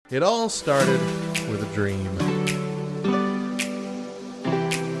It all started with a dream.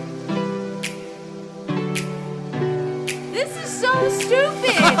 This is so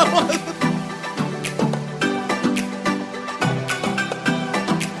stupid!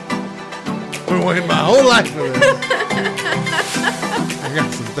 I've been waiting my whole life for this. I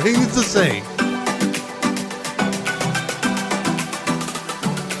got some things to say.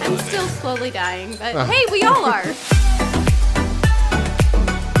 I'm still slowly dying, but hey, we all are.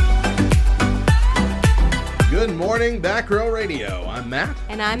 Good morning, Back Row Radio. I'm Matt.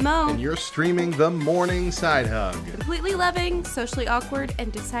 And I'm Mo. And you're streaming The Morning Side Hug. Completely loving, socially awkward,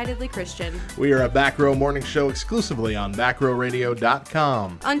 and decidedly Christian. We are a Back Row morning show exclusively on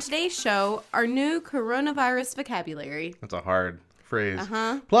backrowradio.com. On today's show, our new Coronavirus Vocabulary. That's a hard phrase.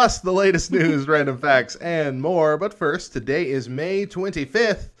 Plus the latest news, random facts, and more. But first, today is May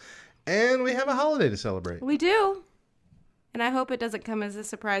 25th, and we have a holiday to celebrate. We do. And I hope it doesn't come as a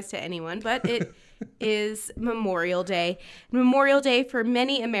surprise to anyone, but it is Memorial Day. Memorial Day for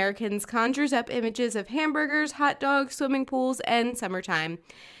many Americans conjures up images of hamburgers, hot dogs, swimming pools, and summertime.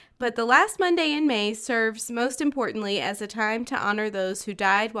 But the last Monday in May serves most importantly as a time to honor those who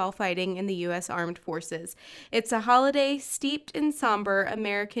died while fighting in the U.S. Armed Forces. It's a holiday steeped in somber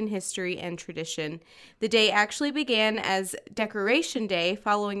American history and tradition. The day actually began as Decoration Day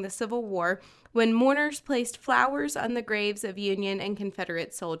following the Civil War, when mourners placed flowers on the graves of Union and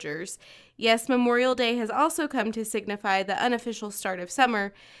Confederate soldiers. Yes, Memorial Day has also come to signify the unofficial start of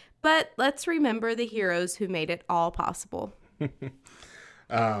summer, but let's remember the heroes who made it all possible.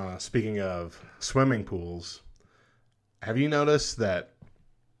 Speaking of swimming pools, have you noticed that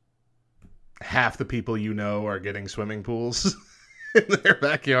half the people you know are getting swimming pools in their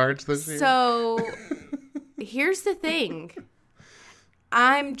backyards this year? So, here's the thing.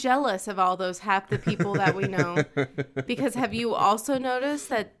 I'm jealous of all those half the people that we know. Because have you also noticed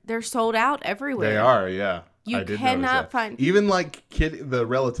that they're sold out everywhere? They are, yeah. You cannot find... Even like the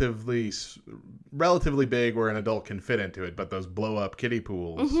relatively big where an adult can fit into it, but those blow-up kiddie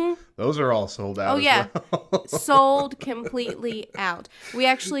pools, those are all sold out well. Sold completely out. We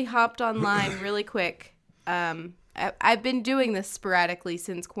actually hopped online really quick. I've been doing this sporadically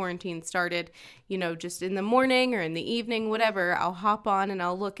since quarantine started, just in the morning or in the evening, whatever. I'll hop on and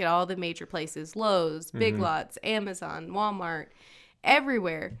I'll look at all the major places, Lowe's, Big Lots, Amazon, Walmart,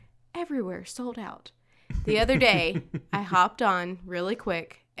 everywhere sold out. The other day, I hopped on really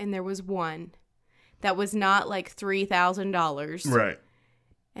quick and there was one that was not like $3,000. Right.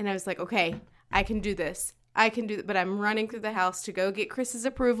 And I was like, okay, I can do this. But I'm running through the house to go get Chris's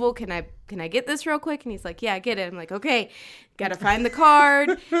approval. Can I get this real quick? And he's like, yeah, get it. I'm like, okay, got to find the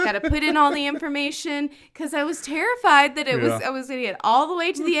card, got to put in all the information, because I was terrified that I was going to get all the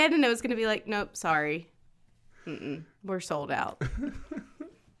way to the end and it was going to be like, nope, sorry, we're sold out.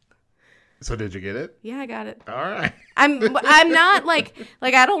 So did you get it? Yeah, I got it. All right. I'm not like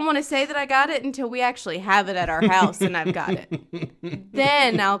I don't want to say that I got it until we actually have it at our house and I've got it.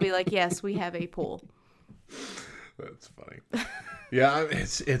 Then I'll be like, yes, we have a pool. That's funny. Yeah,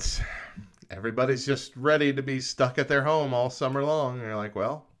 it's everybody's just ready to be stuck at their home all summer long. And you're like,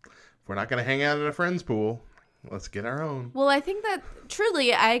 well, if we're not going to hang out at a friend's pool, let's get our own. Well, I think that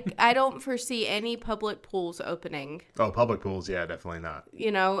truly, I don't foresee any public pools opening. Oh, public pools, yeah, definitely not.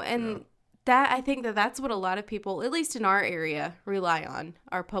 That I think that's what a lot of people, at least in our area, rely on,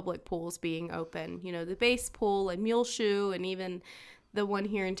 are public pools being open. The base pool and Muleshoe, and even the one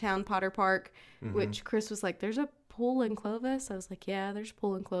here in town, Potter Park, which Chris was like, there's a pool in Clovis? I was like, yeah, there's a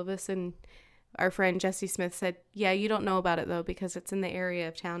pool in Clovis. And our friend Jesse Smith said, yeah, you don't know about it, though, because it's in the area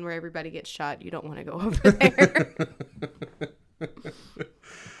of town where everybody gets shot. You don't want to go over there.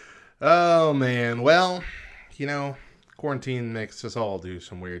 Oh, man. Well, quarantine makes us all do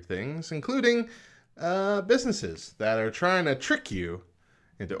some weird things, including businesses that are trying to trick you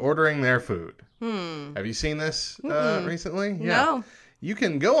into ordering their food. Have you seen this recently? Yeah. No. You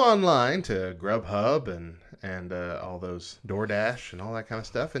can go online to Grubhub and all those DoorDash and all that kind of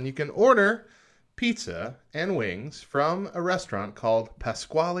stuff, and you can order pizza and wings from a restaurant called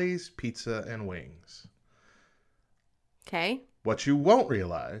Pasqually's Pizza and Wings. Okay. What you won't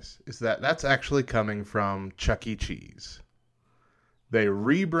realize is that that's actually coming from Chuck E. Cheese. They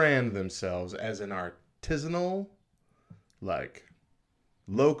rebrand themselves as an artisanal,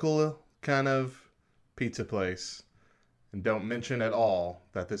 local kind of pizza place, and don't mention at all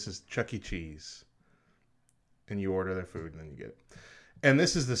that this is Chuck E. Cheese. And you order their food and then you get it. And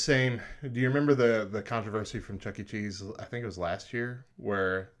this is the same. Do you remember the controversy from Chuck E. Cheese? I think it was last year,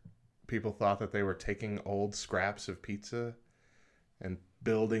 where people thought that they were taking old scraps of pizza and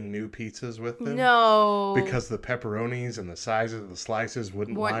building new pizzas with them. No. Because the pepperonis and the sizes of the slices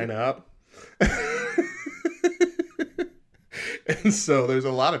wouldn't line up. And so there's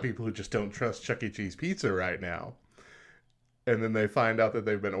a lot of people who just don't trust Chuck E. Cheese pizza right now. And then they find out that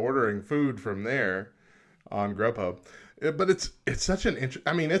they've been ordering food from there on Grubhub. But it's such an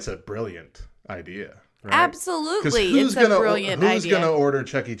it's a brilliant idea. Right? Absolutely. It's a brilliant idea. Who's going to order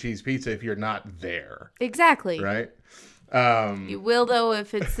Chuck E. Cheese pizza if you're not there? Exactly. Right? You will, though,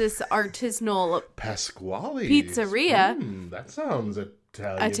 if it's this artisanal Pasqually pizzeria. That sounds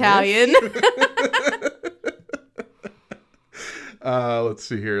Italian. Let's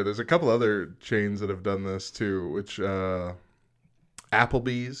see here. There's a couple other chains that have done this too, which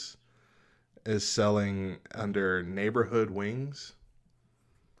Applebee's is selling under neighborhood wings.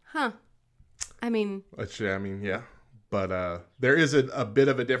 Huh. Yeah. But there is a bit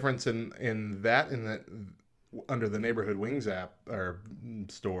of a difference in that under the neighborhood wings app or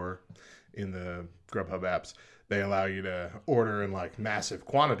store in the Grubhub apps, they allow you to order in like massive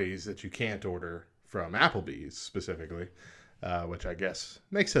quantities that you can't order from Applebee's specifically. Which I guess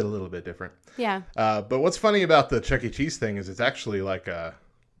makes it a little bit different. Yeah. But what's funny about the Chuck E. Cheese thing is it's actually like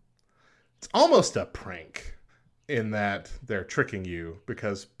it's almost a prank in that they're tricking you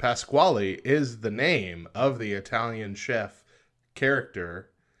because Pasqually is the name of the Italian chef character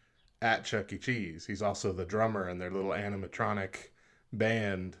at Chuck E. Cheese. He's also the drummer in their little animatronic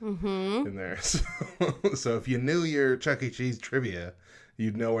band in there. So if you knew your Chuck E. Cheese trivia,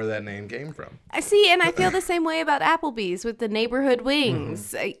 you'd know where that name came from. I see, and I feel the same way about Applebee's with the neighborhood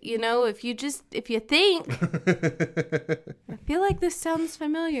wings. If you think, I feel like this sounds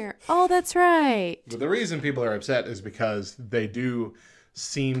familiar. Oh, that's right. But the reason people are upset is because they do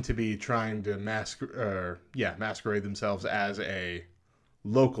seem to be trying to masquerade themselves as a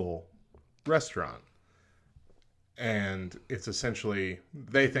local restaurant. And it's essentially,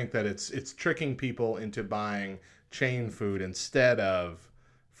 they think that it's tricking people into buying chain food instead of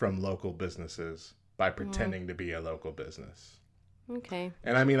from local businesses by pretending to be a local business. Okay.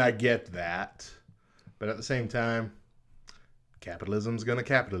 And I get that. But at the same time, capitalism's gonna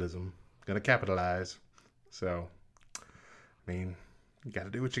capitalize. So, you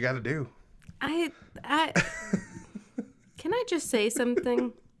gotta do what you gotta do. I Can I just say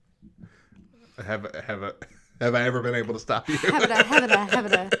something? Have I ever been able to stop you?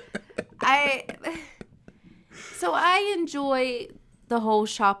 So I enjoy the whole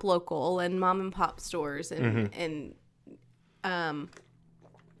shop local and mom and pop stores and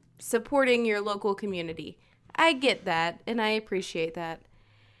supporting your local community. I get that and I appreciate that.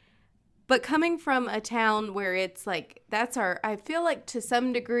 But coming from a town where it's like, I feel like to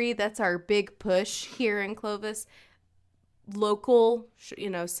some degree that's our big push here in Clovis. Local,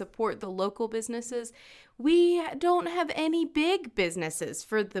 support the local businesses. We don't have any big businesses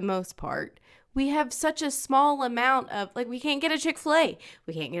for the most part. We have such a small amount of, we can't get a Chick-fil-A.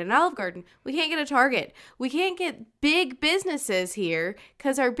 We can't get an Olive Garden. We can't get a Target. We can't get big businesses here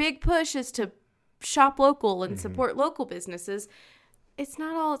because our big push is to shop local and support local businesses. It's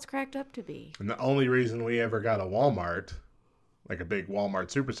not all it's cracked up to be. And the only reason we ever got a Walmart, like a big Walmart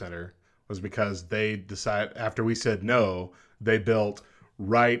supercenter, was because they decided, after we said no, they built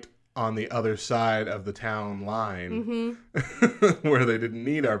right on the other side of the town line where they didn't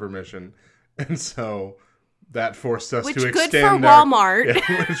need our permission. And so that forced us to extend good for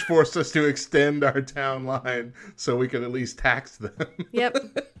Walmart. Which forced us to extend our town line so we could at least tax them. Yep.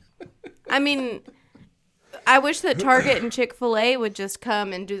 I wish that Target and Chick-fil-A would just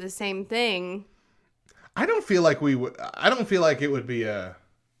come and do the same thing. I don't feel like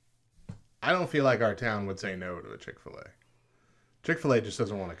our town would say no to a Chick-fil-A. Chick-fil-A just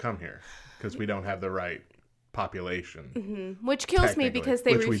doesn't want to come here because we don't have the right population. Which kills me because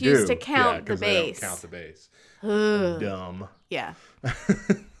they refuse to count the base. They don't count the base. Dumb. Yeah.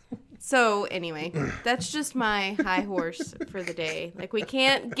 So anyway, that's just my high horse for the day. We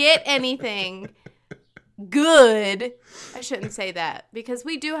can't get anything good. I shouldn't say that because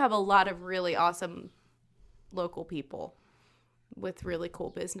we do have a lot of really awesome local people with really cool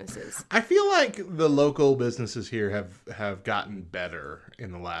businesses. I feel like the local businesses here have gotten better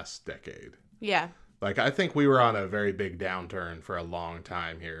in the last decade. Yeah. I think we were on a very big downturn for a long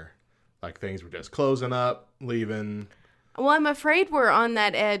time here. Things were just closing up, leaving. Well, I'm afraid we're on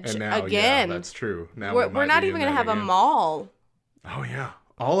that edge again. Yeah, that's true. Now we're not even going to have a mall. Oh, yeah.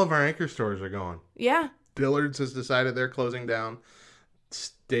 All of our anchor stores are gone. Yeah. Dillard's has decided they're closing down.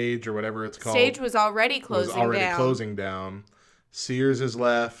 Stage or whatever it's called. Stage was already closing down. Sears has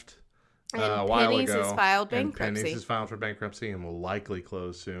left a while ago. Penny's has filed bankruptcy. And Penny's has filed for bankruptcy and will likely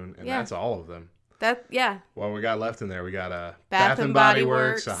close soon. And that's all of them. What we got left in there? We got a Bath and Body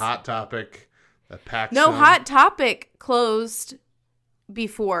Works, a Hot Topic, a Pac No, Sun. Hot Topic closed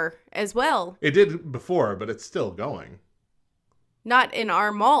before as well. It did before, but it's still going. Not in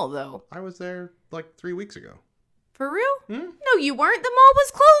our mall, though. I was there like 3 weeks ago. For real? No, you weren't. The mall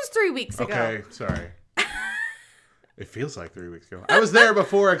was closed 3 weeks ago. Okay, sorry. It feels like 3 weeks ago. I was there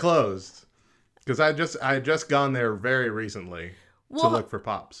before it closed. Because I had just gone there very recently to look for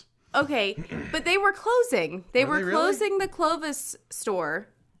Pops. Okay, but they were closing. They were really? closing the Clovis store.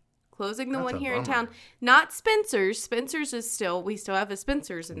 Closing the That's one a here in bummer. town. Not Spencer's. Spencer's is still, we still have a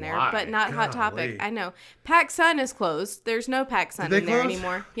Spencer's in there, Why? but not Hot Topic. Golly. I know. Pac Sun is closed. There's no Pac Sun Did in they there close?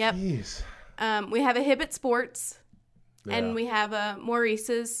 anymore. Yep. Jeez. We have a Hibbett Sports, Yeah. and we have a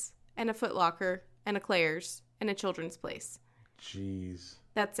Maurice's, and a Foot Locker, and a Claire's, and a Children's Place. Jeez.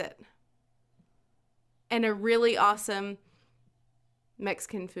 That's it. And a really awesome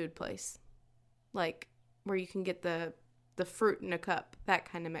Mexican food place. Like, where you can get the fruit in a cup. That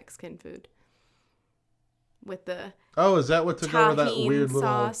kind of Mexican food. With the Oh, is that what took over that tahini weird little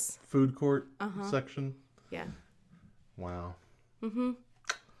sauce. food court section? Yeah. Wow. Mm-hmm.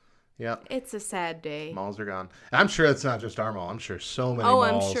 Yep. It's a sad day. Malls are gone. I'm sure it's not just our mall. I'm sure so many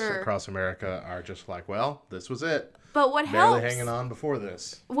malls across America are just like, well, this was it. But what Barely helps? hanging on before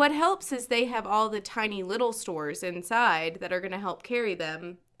this. What helps is they have all the tiny little stores inside that are going to help carry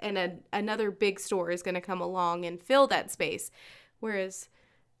them, and another big store is going to come along and fill that space. Whereas,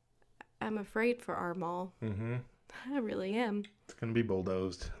 I'm afraid for our mall. Mm-hmm. I really am. It's going to be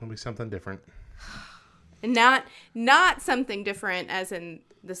bulldozed. It'll be something different. And not something different as in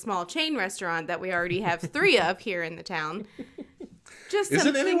the small chain restaurant that we already have 3 of here in the town. Just Is it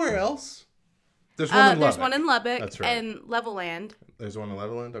something- anywhere else? There's one in Lubbock. There's one in Lubbock. That's right. And Levelland. There's one in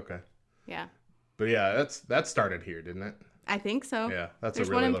Levelland? Okay. Yeah. But yeah, that started here, didn't it? I think so. Yeah, that's There's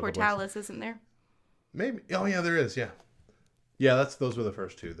a really one in local Portales, isn't there? Maybe. Oh, yeah, there is. Yeah. Yeah, those were the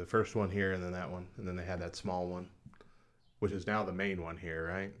first 2. The first one here and then that one. And then they had that small one, which is now the main one here,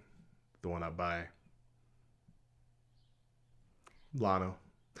 right? The one up by Lano.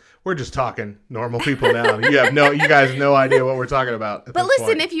 We're just talking normal people now. You guys have no idea what we're talking about. But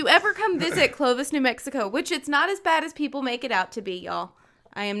listen, if you ever come visit Clovis, New Mexico, which it's not as bad as people make it out to be, y'all.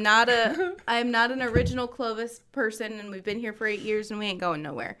 I am not an original Clovis person, and we've been here for 8 years and we ain't going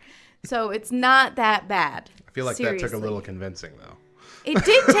nowhere. So it's not that bad. I feel like Seriously. that took a little convincing, though. It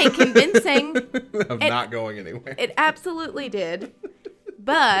did take convincing. Of not going anywhere. It absolutely did.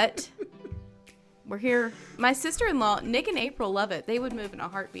 But we're here. My sister-in-law, Nick and April, love it. They would move in a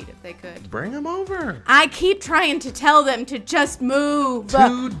heartbeat if they could. Bring them over. I keep trying to tell them to just move.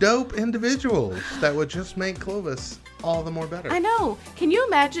 2 dope individuals that would just make Clovis all the more better. I know. Can you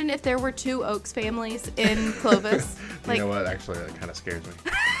imagine if there were 2 Oaks families in Clovis? You know what? Actually, that kind of scares me.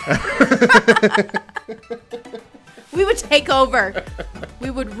 We would take over. We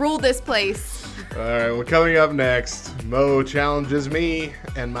would rule this place. All right, well, coming up next, Mo challenges me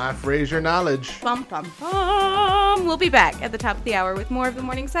and my Frasier knowledge. Bum, bum, bum. We'll be back at the top of the hour with more of the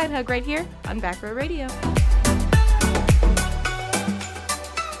Morning Side Hug right here on Back Row Radio.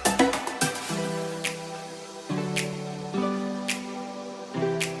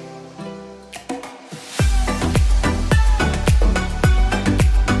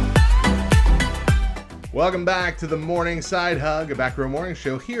 Welcome back to the Morning Side Hug, a Back Row Morning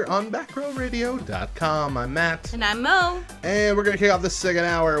Show here on backrowradio.com. I'm Matt. And I'm Mo. And we're going to kick off the second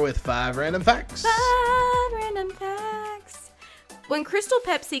hour with 5 random facts. 5 random facts. When Crystal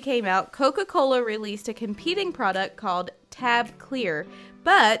Pepsi came out, Coca-Cola released a competing product called Tab Clear.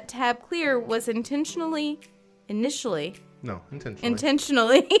 But Tab Clear was intentionally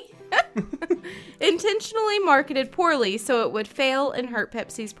marketed poorly, so it would fail and hurt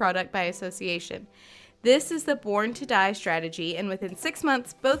Pepsi's product by association. This is the born to die strategy, and within 6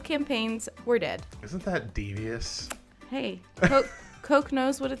 months, both campaigns were dead. Isn't that devious? Hey, Coke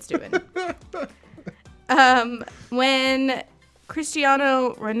knows what it's doing. When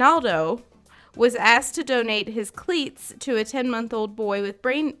Cristiano Ronaldo was asked to donate his cleats to a 10-month-old boy with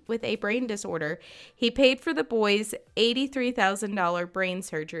a brain disorder, he paid for the boy's $83,000 brain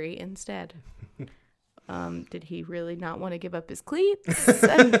surgery instead. Did he really not want to give up his cleats?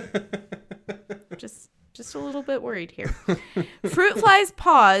 Just a little bit worried here. Fruit flies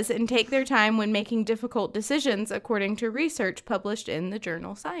pause and take their time when making difficult decisions, according to research published in the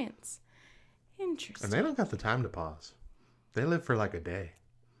journal Science. Interesting. And they don't got the time to pause. They live for like a day.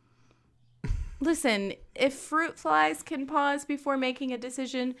 Listen, if fruit flies can pause before making a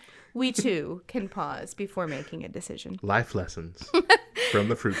decision, we too can pause before making a decision. Life lessons from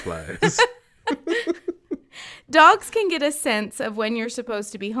the fruit flies. Dogs can get a sense of when you're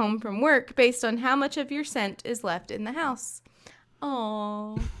supposed to be home from work based on how much of your scent is left in the house.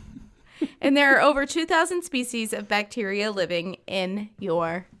 Aww. And there are over 2,000 species of bacteria living in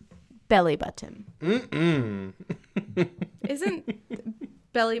your belly button. Isn't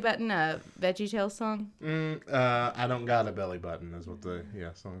Belly Button a VeggieTales song? I Don't Got a Belly Button is what the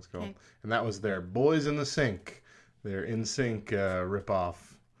song's called. Okay. And that was their Boys in the Sink, their In-Sync ripoff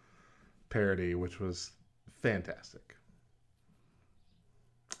parody, which was fantastic.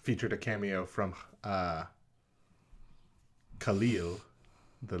 Featured a cameo from Khalil,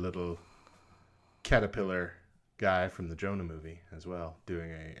 the little caterpillar guy from the Jonah movie as well,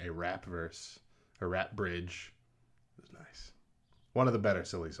 doing a rap verse, a rap bridge. It was nice. One of the better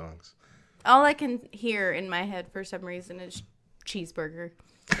silly songs. All I can hear in my head for some reason is cheeseburger.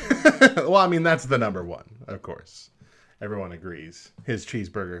 Well, I mean, that's the number one, of course. Everyone agrees. His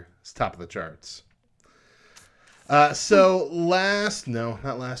cheeseburger is top of the charts. So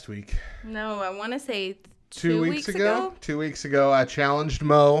not last week. No, I want to say 2 weeks ago. 2 weeks ago, I challenged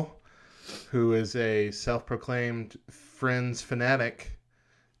Mo, who is a self-proclaimed Friends fanatic,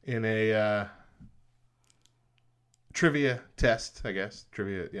 in a trivia test, I guess.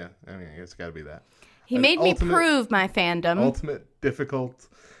 Trivia, yeah. I mean, I guess it's got to be that. He made me prove my fandom. Ultimate difficult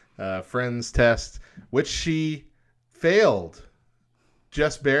Friends test, which she failed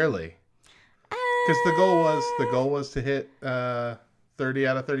just barely. Because the goal was to hit 30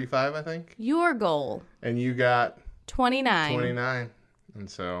 out of 35, I think. Your goal. And you got 29. 29. And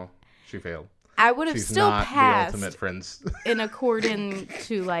so she failed. I would have still passed the ultimate Friends. in according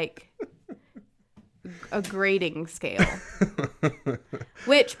to like a grading scale.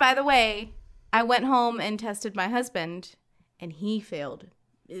 Which, by the way, I went home and tested my husband and he failed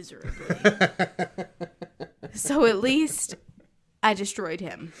miserably. So at least I destroyed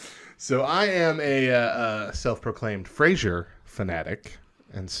him. So I am a self-proclaimed Frasier fanatic,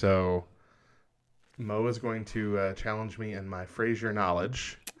 and so Mo is going to challenge me in my Frasier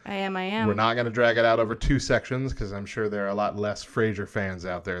knowledge. I am. We're not going to drag it out over 2 sections, because I'm sure there are a lot less Frasier fans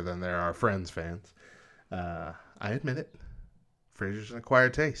out there than there are Friends fans. I admit it. Frasier's an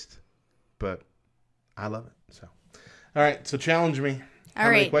acquired taste, but I love it. So, all right, so challenge me.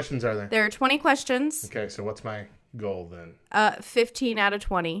 How many questions are there? There are 20 questions. Okay, so what's my goal then? 15 out of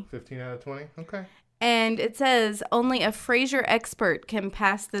 20. 15 out of 20? Okay. And it says only a Frasier expert can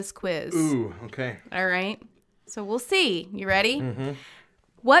pass this quiz. Ooh, okay. All right. So we'll see. You ready? Mm-hmm.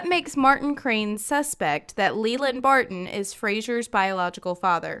 What makes Martin Crane suspect that Leland Barton is Frasier's biological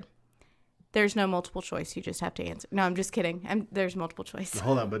father? There's no multiple choice. You just have to answer. No, I'm just kidding. There's multiple choice.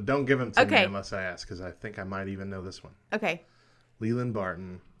 Hold on, but don't give them to me unless I ask, because I think I might even know this one. Okay. Leland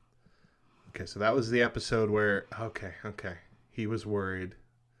Barton. Okay, so that was the episode where, okay, he was worried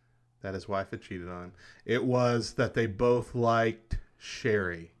that his wife had cheated on him. It was that they both liked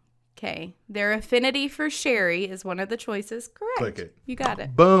Sherry. Okay, their affinity for Sherry is one of the choices. Correct. Click it. You got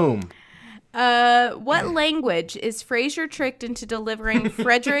it. Boom. What language is Frasier tricked into delivering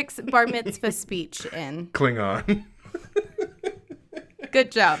Frederick's bar mitzvah speech in? Klingon.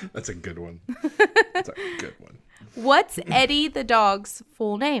 Good job. That's a good one. That's a good one. What's Eddie the dog's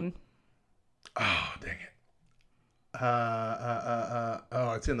full name? Oh, dang it.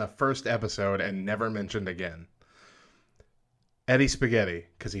 It's in the first episode and never mentioned again. Eddie Spaghetti,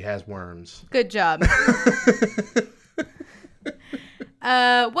 because he has worms. Good job.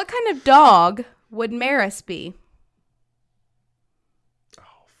 What kind of dog would Maris be?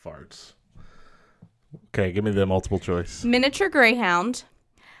 Oh, farts. Okay, give me the multiple choice. Miniature greyhound.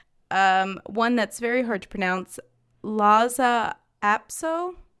 One that's very hard to pronounce. Lhasa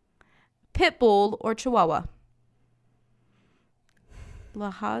Apso. Pit bull or Chihuahua?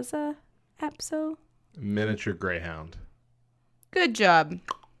 Lhasa Apso? Miniature greyhound. Good job.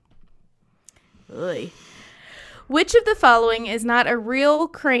 Ugh. Which of the following is not a real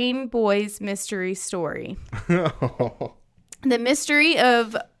Crane Boys mystery story? The mystery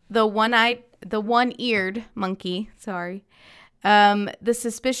of the one-eared monkey. Sorry. The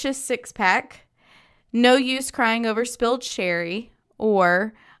suspicious six-pack. No use crying over spilled sherry.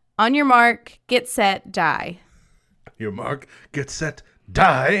 Or on your mark, get set, die. Your mark, get set,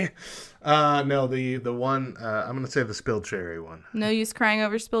 die. No, the one, I'm going to say the spilled sherry one. No use crying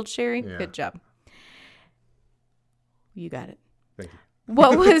over spilled sherry? Yeah. Good job. You got it. Thank you.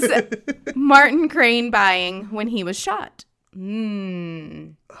 What was Martin Crane buying when he was shot? Oh,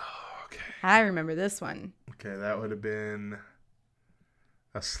 okay. I remember this one. Okay, that would have been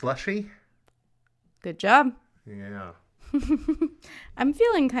a slushie. Good job. Yeah. I'm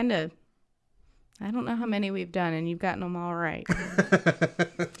feeling kind of, I don't know how many we've done, and you've gotten them all right.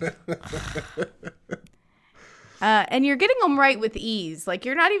 And you're getting them right with ease. Like,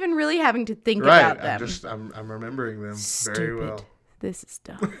 you're not even really having to think Right. about them. I'm remembering them Stupid. very well. This is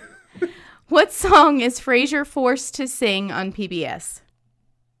dumb. What song is Frasier forced to sing on PBS?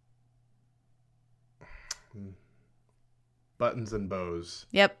 Buttons and bows.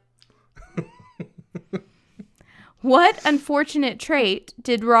 Yep. What unfortunate trait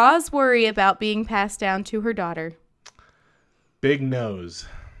did Roz worry about being passed down to her daughter? Big nose.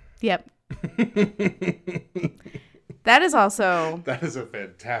 Yep. That is also... That is a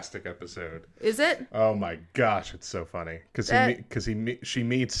fantastic episode. Is it? Oh my gosh, it's so funny because she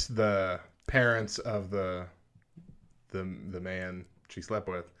meets the parents of the man she slept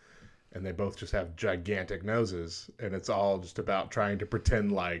with, and they both just have gigantic noses, and it's all just about trying to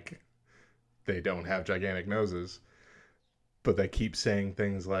pretend like they don't have gigantic noses, but they keep saying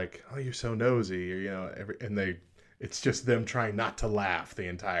things like, "Oh, you're so nosy," or it's just them trying not to laugh the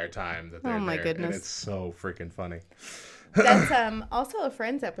entire time that they're Oh my there, goodness. and it's so freaking funny. That's also a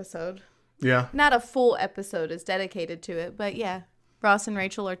Friends episode. Yeah. Not a full episode is dedicated to it, but yeah. Ross and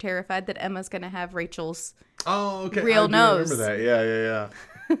Rachel are terrified that Emma's going to have Rachel's real nose. I remember that.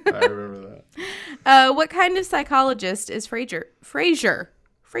 Yeah. I remember that. What kind of psychologist is Frasier? Frasier.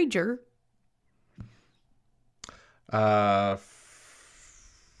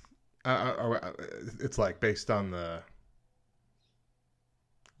 It's like based on the...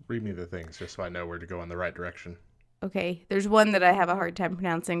 Read me the things just so I know where to go in the right direction. Okay, there's one that I have a hard time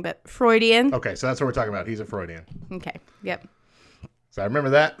pronouncing, but Freudian. Okay, so that's what we're talking about. He's a Freudian. Okay, yep. So I remember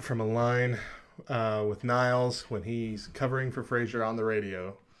that from a line with Niles when he's covering for Frasier on the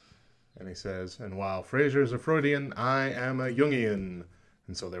radio. And he says, "And while Frasier's a Freudian, I am a Jungian.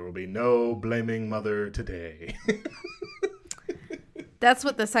 And so there will be no blaming mother today." That's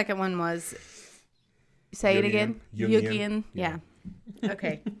what the second one was. Say it again. Jungian. Yeah.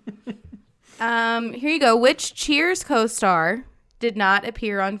 Okay. Here you go. Which Cheers co-star did not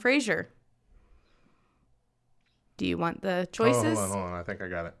appear on Frasier? Do you want the choices? Hold on. I think I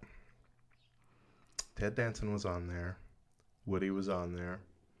got it. Ted Danson was on there. Woody was on there.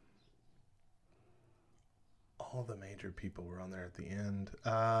 All the major people were on there at the end.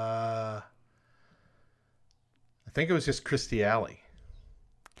 I think it was just Kirstie Alley.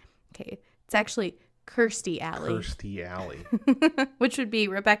 Okay. It's actually Kirstie Alley. Kirstie Alley. Which would be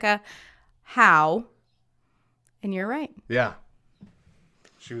Rebecca Howe. And you're right. Yeah.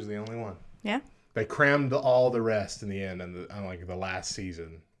 She was the only one. Yeah. They crammed all the rest in the end on like the last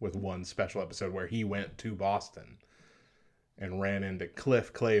season with one special episode where he went to Boston and ran into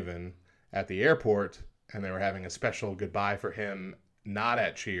Cliff Clavin at the airport, and they were having a special goodbye for him, not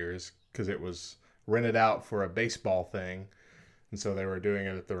at Cheers, because it was rented out for a baseball thing. And so they were doing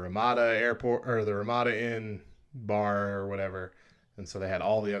it at the Ramada Airport, or the Ramada Inn bar or whatever. And so they had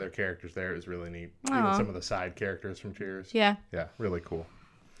all the other characters there. It was really neat. Aww. Even some of the side characters from Cheers. Yeah. Yeah, really cool.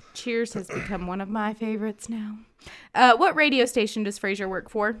 Cheers has become one of my favorites now. What radio station does Frasier work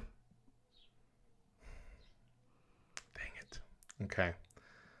for? Dang it. Okay.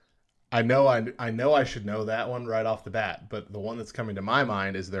 I know I should know that one right off the bat, but the one that's coming to my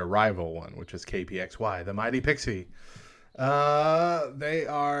mind is their rival one, which is KPXY, the Mighty Pixie. They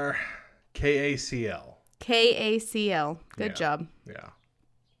are KACL. KACL. Good job. Yeah.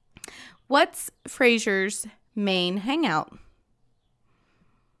 What's Frasier's main hangout?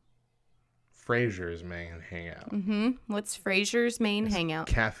 Frasier's main hangout. Mm-hmm. What's Frasier's main hangout?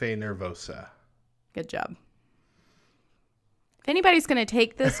 Cafe Nervosa. Good job. If anybody's going to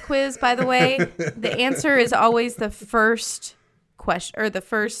take this quiz, by the way, the answer is always the first question or the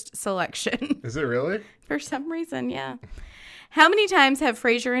first selection. Is it really? For some reason, yeah. How many times have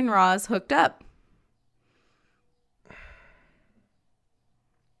Frasier and Roz hooked up?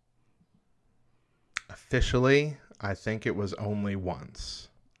 Officially, I think it was only once.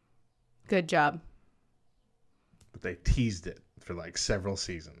 Good job. But they teased it for like several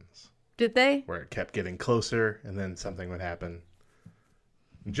seasons. Did they? Where it kept getting closer and then something would happen.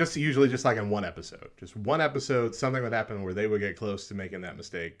 Usually just like in one episode. Just one episode, something would happen where they would get close to making that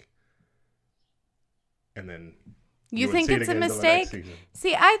mistake. And then you think it's a mistake?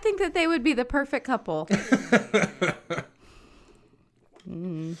 See, I think that they would be the perfect couple.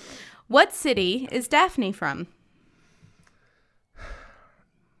 What city is Daphne from?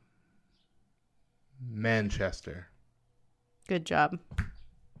 Manchester. Good job.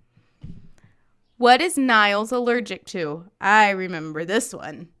 What is Niles allergic to? I remember this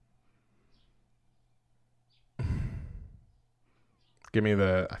one.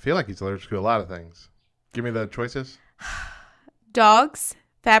 I feel like he's allergic to a lot of things. Give me the choices. Dogs,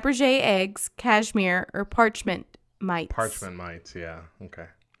 Fabergé eggs, cashmere, or parchment mites. Parchment mites, yeah. Okay.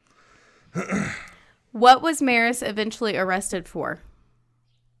 What was Maris eventually arrested for?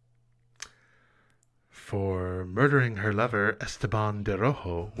 For murdering her lover, Esteban de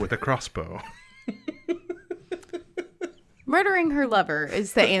Rojo, with a crossbow. Murdering her lover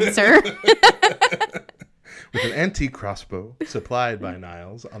is the answer. With an antique crossbow supplied by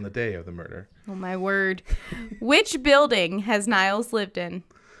Niles on the day of the murder. Oh, my word. Which building has Niles lived in?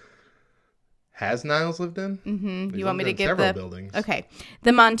 Has Niles lived in? Mm-hmm. He's You want me to lived give in several buildings. Okay.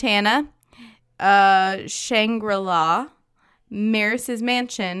 The Montana, Shangri-La, Maris's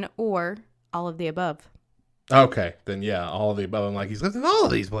mansion, or all of the above. Okay, then yeah, all of the above. I'm like, he's lived in all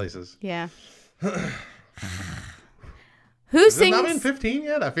of these places. Yeah. Who Has sings? it not been 15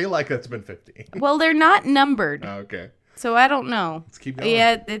 yet? I feel like it's been 15. Well, they're not numbered. Oh, okay. So I don't know. Let's keep going.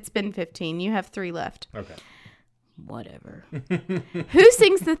 Yeah, it's been 15. You have 3 left. Okay. Whatever. Who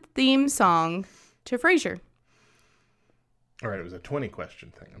sings the theme song to Frasier? All right, it was a 20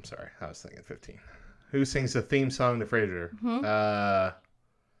 question thing. I'm sorry. I was thinking 15. Who sings the theme song to Frasier? Mm-hmm.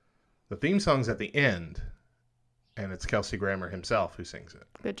 The theme song's at the end, and it's Kelsey Grammer himself who sings it.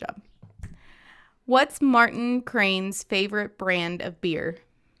 Good job. What's Martin Crane's favorite brand of beer?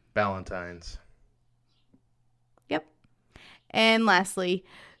 Ballantyne's. Yep. And lastly,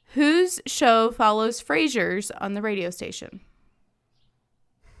 whose show follows Frasier's on the radio station?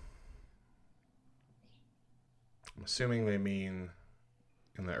 I'm assuming they mean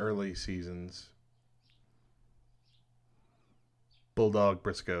in the early seasons. Bulldog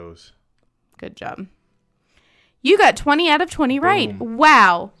Briscoes. Good job. You got 20 out of 20 right. Boom.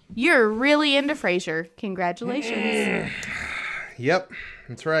 Wow. You're really into Frasier. Congratulations. Yep,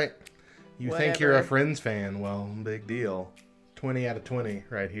 that's right. You think you're a Whatever. Friends fan? Well, big deal. 20 out of 20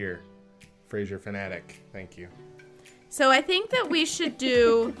 right here. Frasier fanatic. Thank you. So I think that we should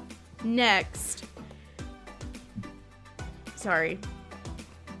do next. Sorry.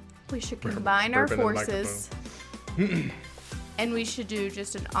 We should combine our Burping in the forces. And we should do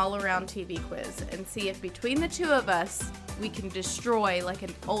just an all-around TV quiz and see if between the two of us we can destroy like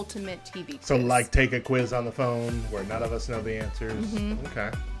an ultimate TV quiz. So, like, take a quiz on the phone where none of us know the answers. Mm-hmm. Okay.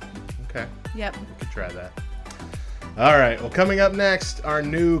 Yep. We could try that. All right. Well, coming up next, our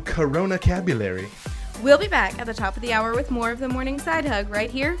new Coronavocabulary. We'll be back at the top of the hour with more of the Morning Side Hug right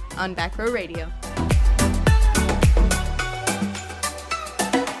here on Back Row Radio.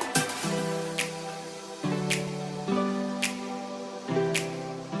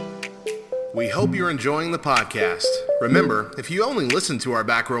 We hope you're enjoying the podcast. Remember, if you only listen to our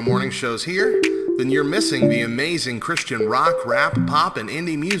Back Row Morning shows here, then you're missing the amazing Christian rock, rap, pop, and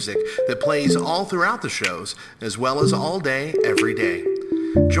indie music that plays all throughout the shows, as well as all day, every day.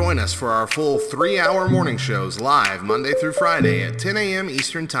 Join us for our full 3-hour morning shows live Monday through Friday at 10 a.m.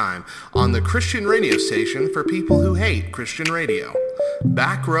 Eastern Time on the Christian radio station for people who hate Christian radio,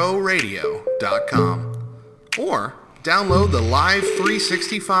 backrowradio.com. Or download the Live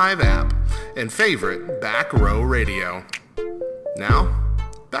 365 app and favorite Back Row Radio. Now,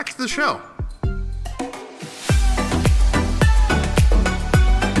 back to the show.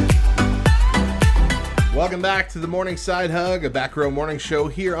 Welcome back to the Morning Side Hug, a Back Row morning show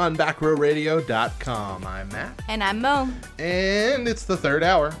here on backrowradio.com. I'm Matt. And I'm Mo. And it's the 3rd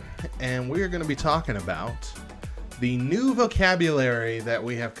hour, and we're going to be talking about the new vocabulary that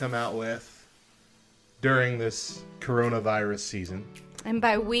we have come out with during this coronavirus season. And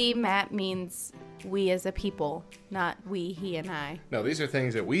by we, Matt means we as a people, not we, he, and I. No, these are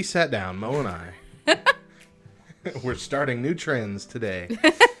things that we sat down, Mo and I. We're starting new trends today.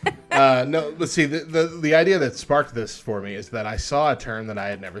 No, let's see. The idea that sparked this for me is that I saw a term that I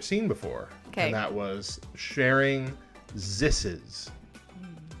had never seen before. Okay. And that was sharing zisses.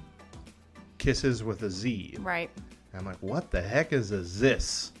 Kisses with a Z. Right. I'm like, what the heck is a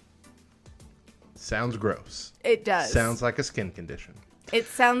zis? Sounds gross. It does. Sounds like a skin condition. It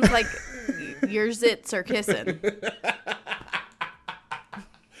sounds like your zits are kissing.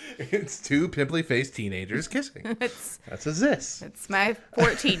 It's two pimply-faced teenagers kissing. That's a zis. It's my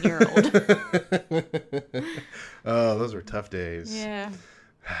 14-year-old. Oh, those were tough days. Yeah.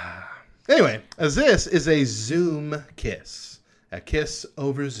 Anyway, a zis is a Zoom kiss. A kiss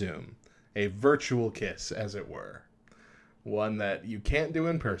over Zoom. A virtual kiss, as it were. One that you can't do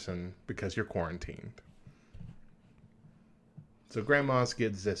in person because you're quarantined. So grandmas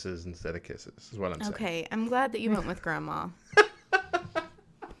get zisses instead of kisses, is what I'm saying. Okay, I'm glad that you went with Grandma.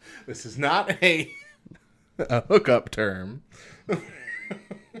 This is not a hookup term. But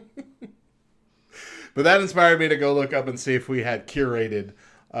that inspired me to go look up and see if we had curated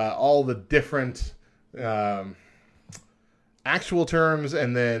all the different actual terms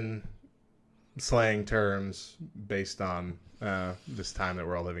and then slang terms based on this time that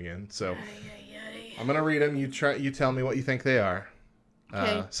we're all living in. So I'm going to read them. You tell me what you think they are.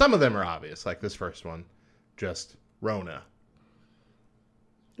 Okay. Some of them are obvious, like this first one. Just Rona.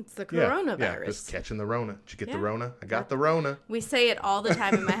 It's the coronavirus. Yeah, just catching the Rona. Did you get the Rona? I got the Rona. We say it all the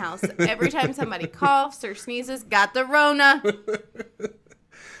time in my house. Every time somebody coughs or sneezes, got the Rona.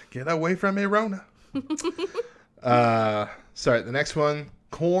 Get away from me, Rona. Sorry, the next one.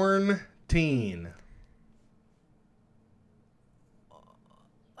 Quarantine.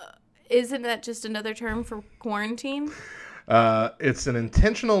 Isn't that just another term for quarantine? It's an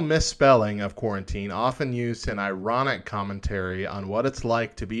intentional misspelling of quarantine, often used in ironic commentary on what it's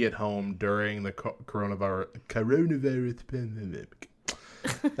like to be at home during the coronavirus pandemic.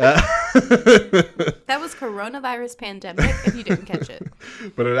 That was coronavirus pandemic, if you didn't catch it.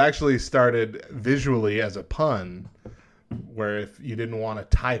 But it actually started visually as a pun, where if you didn't want to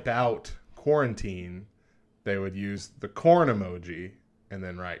type out quarantine, they would use the corn emoji and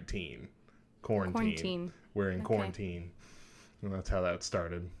then write teen. Quarantine. We're in quarantine. And that's how that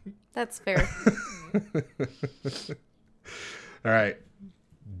started. That's fair. All right.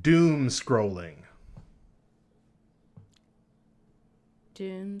 Doom scrolling.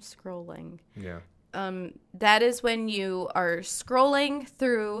 Doom scrolling. Yeah. That is when you are scrolling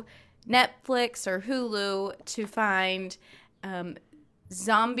through Netflix or Hulu to find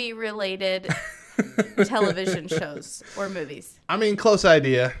zombie-related television shows or movies. I mean, close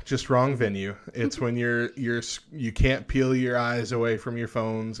idea, just wrong venue. It's when you can't peel your eyes away from your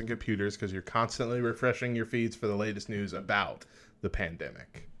phones and computers because you're constantly refreshing your feeds for the latest news about the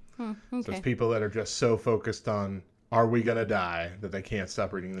pandemic. Okay. So it's people that are just so focused on, are we going to die, that they can't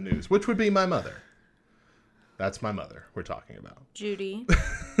stop reading the news, which would be my mother. That's my mother we're talking about. Judy.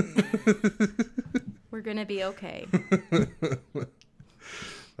 We're going to be okay.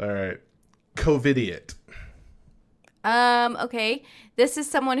 All right. COVIDiot. Okay. This is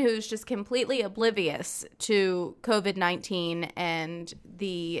someone who's just completely oblivious to COVID-19 and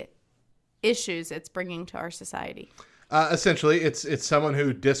the issues it's bringing to our society. Essentially, it's someone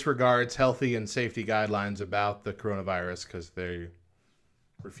who disregards healthy and safety guidelines about the coronavirus because they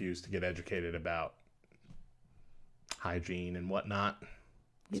refuse to get educated about hygiene and whatnot.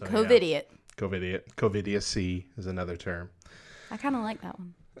 So, COVIDiot. Yeah. COVIDiot. COVIDiacy is another term. I kind of like that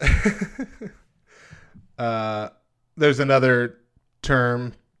one. There's another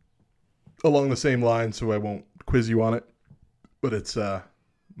term along the same line, so I won't quiz you on it, but it's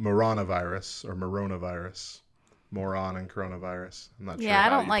moronavirus or moronavirus. Moron and coronavirus. I'm not sure. Yeah, I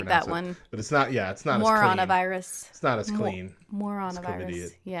don't like that it. one. But it's not. Yeah, it's not Moronavirus. As clean. It's not as clean.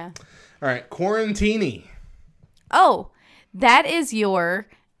 Moronavirus. Yeah. All right, quarantini. Oh, that is your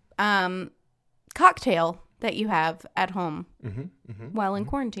cocktail that you have at home while in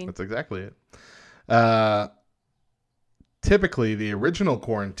quarantine. That's exactly it. Typically, the original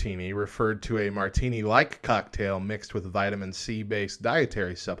quarantini referred to a martini-like cocktail mixed with vitamin C-based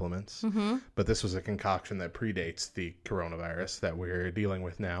dietary supplements. But this was a concoction that predates the coronavirus that we're dealing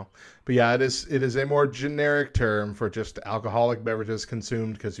with now. But yeah, it is a more generic term for just alcoholic beverages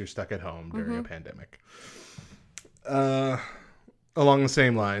consumed because you're stuck at home during a pandemic. Along the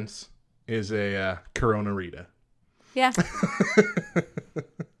same lines is a Corona-Rita. Yeah.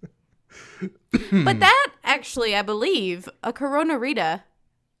 But that actually, I believe, a Corona-Rita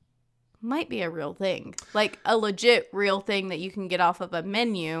might be a real thing. Like a legit real thing that you can get off of a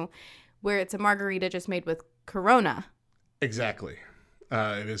menu where it's a margarita just made with Corona. Exactly.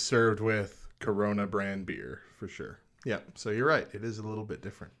 It is served with Corona brand beer for sure. Yeah, so you're right. It is a little bit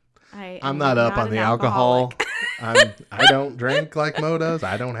different. I'm not up on the alcohol. I don't drink like Mo does.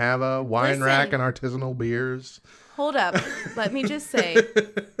 I don't have a wine rack and artisanal beers. Hold up. Let me just say,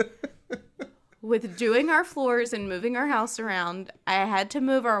 with doing our floors and moving our house around, I had to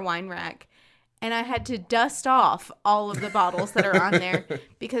move our wine rack and I had to dust off all of the bottles that are on there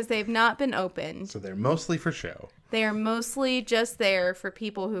because they've not been opened. So they're mostly for show. They are mostly just there for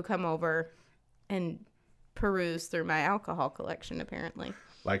people who come over and peruse through my alcohol collection, apparently.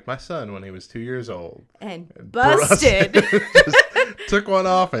 Like my son when he was 2 years old. And busted. Just took one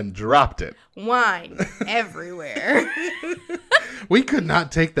off and dropped it. Wine everywhere. We could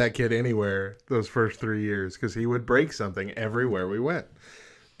not take that kid anywhere those first 3 years because he would break something everywhere we went.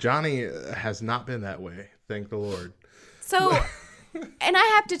 Johnny has not been that way, thank the Lord. So, and I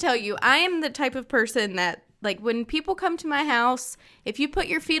have to tell you, I am the type of person that, like, when people come to my house, if you put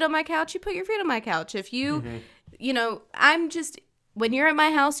your feet on my couch, you put your feet on my couch. If you, I'm just... When you're at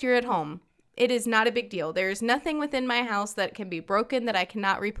my house, you're at home. It is not a big deal. There is nothing within my house that can be broken that I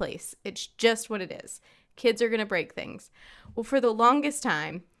cannot replace. It's just what it is. Kids are going to break things. Well, for the longest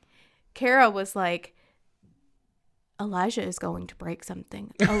time, Kara was like, Elijah is going to break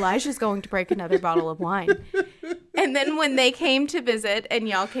something. Elijah's going to break another bottle of wine. And then when they came to visit and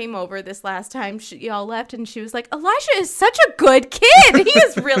y'all came over this last time, y'all left and she was like, Elijah is such a good kid. He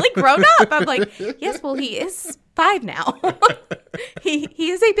is really grown up. I'm like, yes, well, he is 5 now.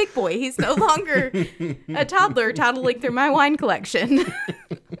 He is a big boy. He's no longer a toddler toddling through my wine collection.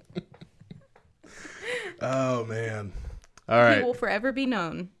 Oh, man. All right. He will forever be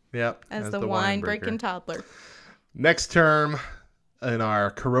known as the wine-breaking toddler. Next term in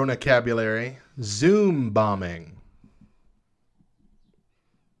our Coronacabulary, Zoom bombing.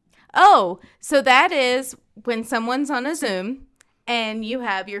 Oh, so that is when someone's on a Zoom and you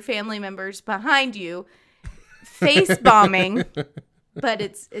have your family members behind you face bombing, but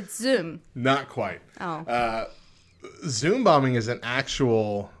it's Zoom. Not quite. Oh. Zoom bombing is an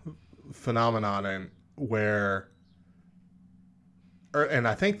actual phenomenon where, and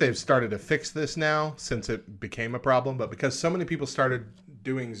I think they've started to fix this now since it became a problem, but because so many people started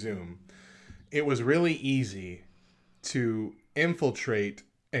doing Zoom, it was really easy to infiltrate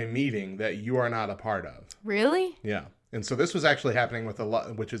a meeting that you are not a part of. Really? Yeah. And so this was actually happening with a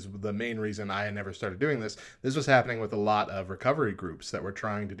lot, which is the main reason I had never started doing this. This was happening with a lot of recovery groups that were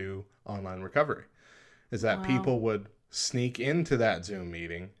trying to do online recovery. Is that people would sneak into that Zoom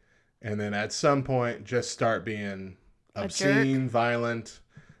meeting and then at some point just start being obscene, violent,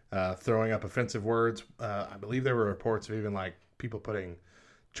 throwing up offensive words. I believe there were reports of even like people putting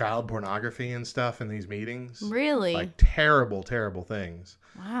child pornography and stuff in these meetings. Really? Like terrible, terrible things.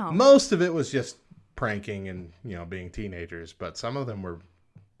 Wow. Most of it was just pranking and, being teenagers, but some of them were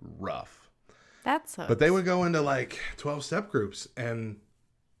rough. That sucks. But they would go into like 12-step groups and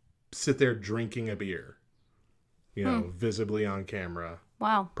sit there drinking a beer, visibly on camera.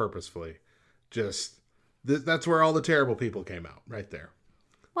 Wow. Purposefully. Just, that's where all the terrible people came out, right there.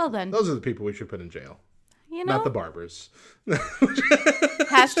 Well then. Those are the people we should put in jail. Not the barbers.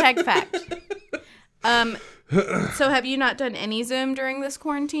 Hashtag fact. So have you not done any Zoom during this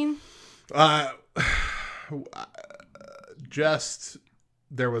quarantine? Just,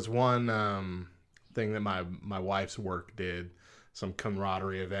 there was one thing that my wife's work did, some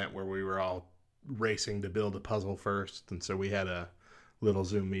camaraderie event where we were all racing to build a puzzle first. And so we had a little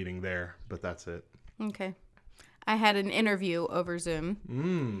Zoom meeting there, but that's it. Okay. I had an interview over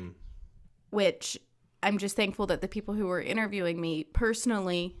Zoom, which I'm just thankful that the people who were interviewing me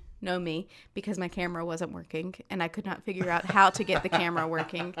personally know me because my camera wasn't working and I could not figure out how to get the camera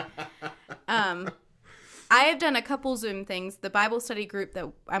working. I have done a couple Zoom things. The Bible study group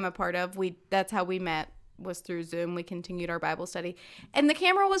that I'm a part of, that's how we met, was through Zoom. We continued our Bible study and the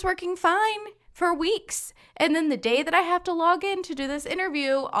camera was working fine for weeks. And then the day that I have to log in to do this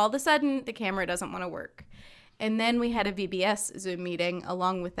interview, all of a sudden the camera doesn't want to work. And then we had a VBS Zoom meeting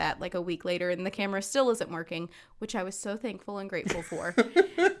along with that like a week later, and the camera still isn't working, which I was so thankful and grateful for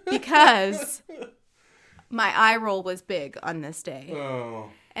because my eye roll was big on this day.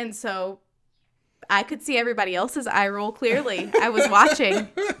 Oh. And so I could see everybody else's eye roll clearly. I was watching,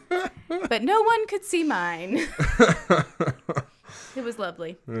 but no one could see mine. It was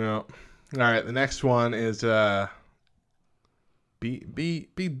lovely. Yeah. All right. The next one is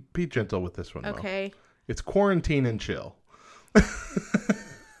be gentle with this one. Okay. Mo. It's quarantine and chill.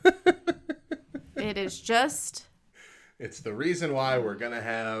 It is just. It's the reason why we're going to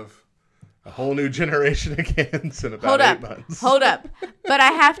have a whole new generation of kids in about 8 months. Hold up. But I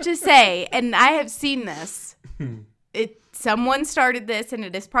have to say, and I have seen this, someone started this, and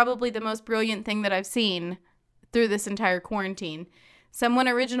it is probably the most brilliant thing that I've seen through this entire quarantine. Someone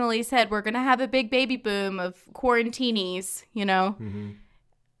originally said, we're going to have a big baby boom of quarantinis, Mm-hmm.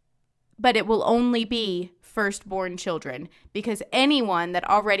 But it will only be firstborn children because anyone that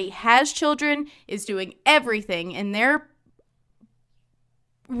already has children is doing everything in their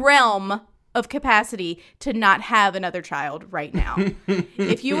realm of capacity to not have another child right now.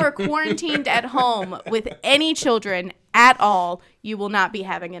 If you are quarantined at home with any children at all, you will not be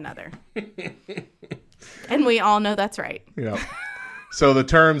having another. And we all know that's right. Yeah. So the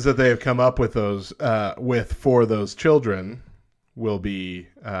terms that they have come up with for those children will be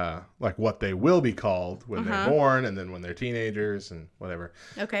like what they will be called when they're born and then when they're teenagers and whatever.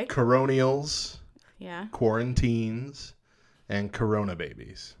 Okay. Coronials. Yeah. Quarantines. And corona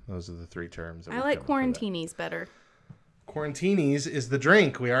babies. Those are the 3 terms. I like quarantinis better. Quarantinis is the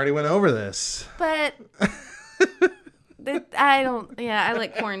drink. We already went over this. But I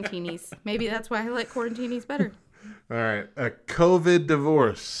like quarantinis. Maybe that's why I like quarantinis better. All right. A COVID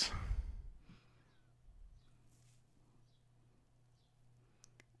divorce.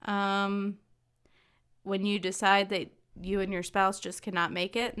 When you decide that you and your spouse just cannot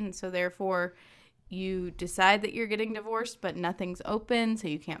make it, and so therefore you decide that you're getting divorced, but nothing's open, so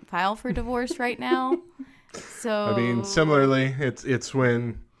you can't file for divorce right now. So I mean, similarly, it's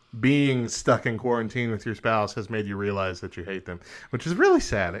when being stuck in quarantine with your spouse has made you realize that you hate them, which is really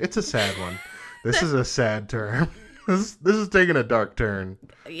sad. It's a sad one. This is a sad term. This is taking a dark turn.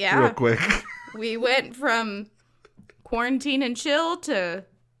 Yeah. Real quick. We went from quarantine and chill to...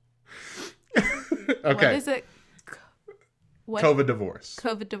 Okay. What is it? COVID divorce.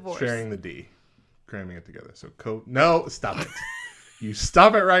 COVID divorce. Sharing the D. Cramming it together. So, no, stop it. You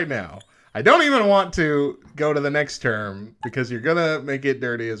stop it right now. I don't even want to go to the next term because you're going to make it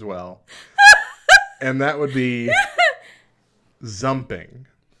dirty as well. And that would be zumping.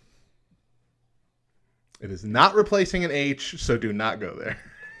 It is not replacing an H, so do not go there.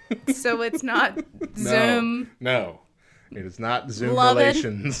 So it's not Zoom. No. It is not Zoom Lovin'.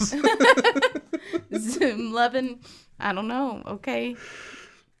 relations. Zoom loving. I don't know. Okay.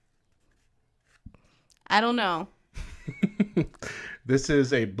 I don't know. This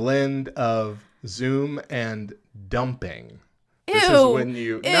is a blend of Zoom and dumping. Ew. This is when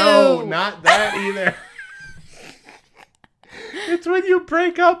you... Ew. No, not that either. It's when you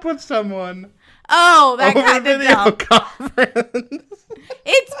break up with someone. Oh, that over kind of video dumb. conference.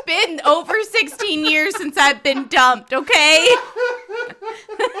 It's been over 16 years since I've been dumped, okay?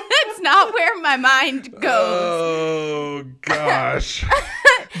 That's not where my mind goes. Oh, gosh.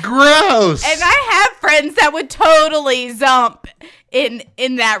 Gross. And I have friends that would totally zump in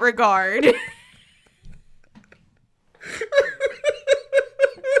that regard.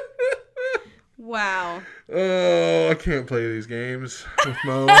 Wow. Oh, I can't play these games with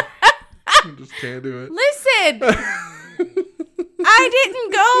Mo. I just can't do it. Listen, I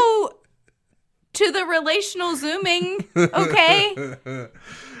didn't go to the relational zooming, okay?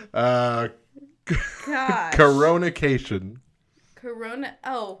 Gosh. Coronication.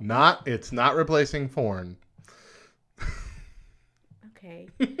 Oh. It's not replacing foreign. Okay.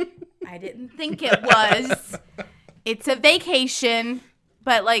 I didn't think it was. It's a vacation,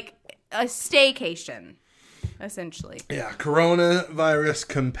 but like a staycation, essentially. Yeah, coronavirus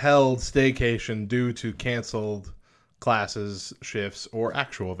compelled staycation due to canceled classes, shifts, or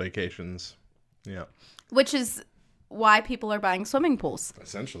actual vacations. Yeah. Which is why people are buying swimming pools.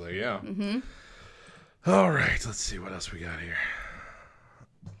 Essentially, yeah. Mm-hmm. All right, let's see what else we got here.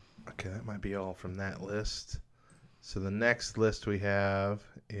 Okay, that might be all from that list. So the next list we have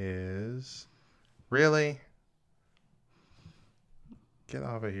is... Really? Get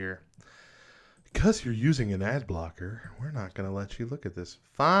off of here. Because you're using an ad blocker, we're not going to let you look at this.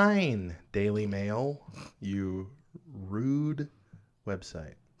 Fine, Daily Mail, you rude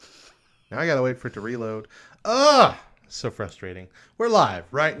website. Now I got to wait for it to reload. Ugh! So frustrating. We're live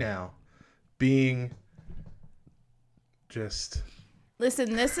right now. Being just...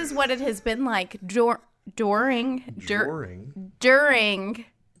 Listen, this is what it has been like during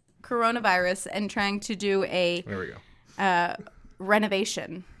coronavirus and trying to do a there we go.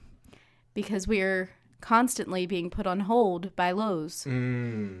 renovation because we're constantly being put on hold by Lowe's.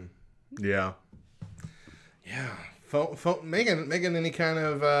 Yeah. Making any kind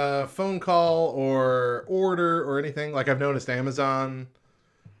of phone call or order or anything. Like I've noticed Amazon,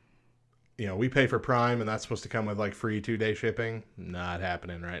 we pay for Prime and that's supposed to come with like free 2-day shipping. Not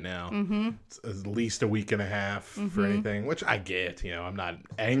happening right now. Mm-hmm. It's at least a week and a half for anything, which I get. I'm not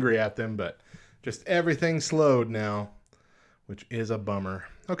angry at them, but just everything slowed now, which is a bummer.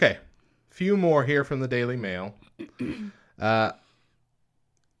 Okay. Few more here from the Daily Mail.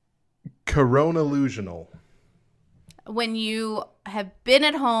 Coronalusional. When you have been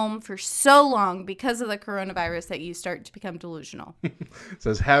at home for so long because of the coronavirus that you start to become delusional. It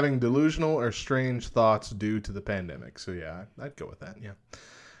says having delusional or strange thoughts due to the pandemic. So yeah, I'd go with that. Yeah.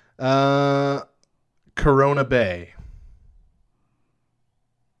 Corona Bay.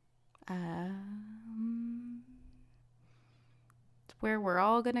 It's where we're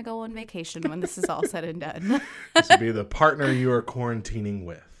all going to go on vacation when this is all said and done. This would be the partner you are quarantining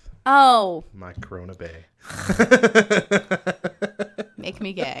with. Oh. My Corona Bay. Make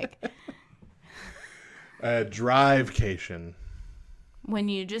me gag. Drivecation. When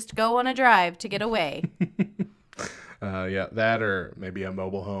you just go on a drive to get away. Yeah, that or maybe a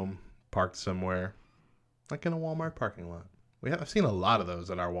mobile home parked somewhere. Like in a Walmart parking lot. I've seen a lot of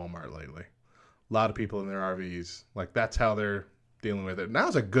those at our Walmart lately. A lot of people in their RVs. Like that's how they're dealing with it.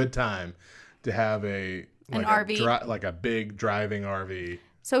 Now's a good time to have an RV. Like a big driving RV.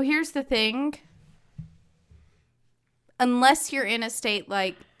 So here's the thing. Unless you're in a state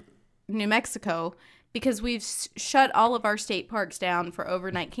like New Mexico, because we've shut all of our state parks down for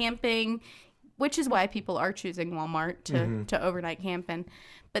overnight camping, which is why people are choosing Walmart to overnight camp in.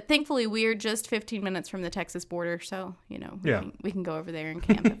 But thankfully, we're just 15 minutes from the Texas border, so, Yeah. we can go over there and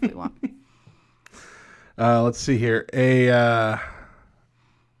camp if we want. Let's see here. A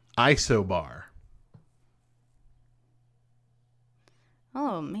ISO bar.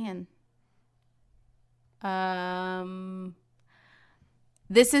 Oh, man.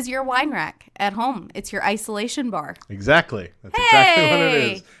 This is your wine rack at home. It's your isolation bar. Exactly. That's exactly what it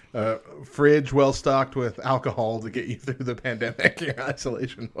is. Fridge well stocked with alcohol to get you through the pandemic. Your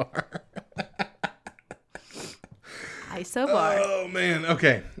isolation bar. ISO bar. Oh, man.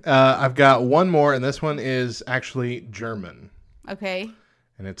 Okay. I've got one more, and this one is actually German. Okay.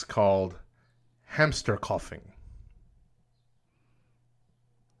 And it's called hamster coughing.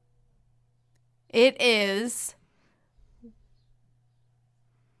 It is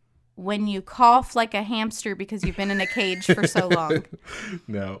when you cough like a hamster because you've been in a cage for so long.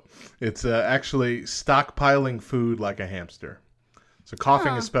 No. It's actually stockpiling food like a hamster. So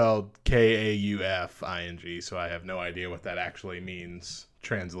coughing is spelled Kaufing, so I have no idea what that actually means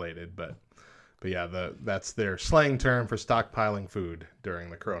translated. But yeah, that's their slang term for stockpiling food during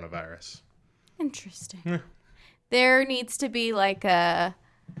the coronavirus. Interesting. Yeah. There needs to be like a...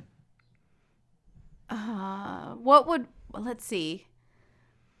 let's see.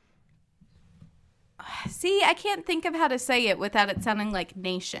 See, I can't think of how to say it without it sounding like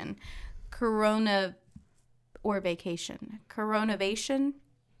nation. Corona or vacation. Coronavation?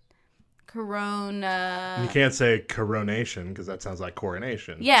 Corona. You can't say coronation because that sounds like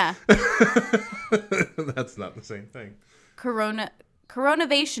coronation. Yeah. That's not the same thing.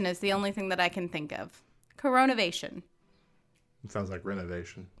 Coronavation is the only thing that I can think of. Coronavation. It sounds like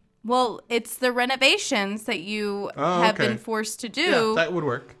renovation. Well, it's the renovations that you have been forced to do. Yeah, that would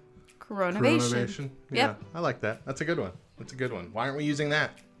work. Coronavation. Yeah, Yep. I like that. That's a good one. Why aren't we using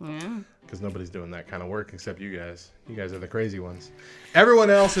that? Yeah. Because nobody's doing that kind of work except you guys. You guys are the crazy ones. Everyone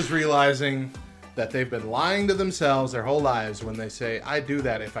else is realizing that they've been lying to themselves their whole lives when they say, I do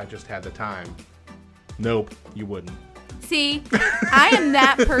that if I just had the time. Nope, you wouldn't. See, I am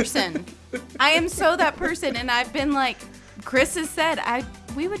that person. I am so that person. And I've been like, Chris has said,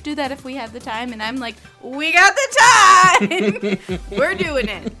 we would do that if we had the time. And I'm like, we got the time. We're doing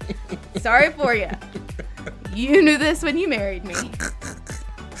it. Sorry for you. You knew this when you married me.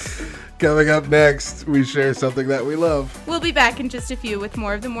 Coming up next, we share something that we love. We'll be back in just a few with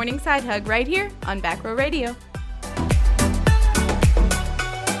more of the Morning Side Hug right here on Back Row Radio.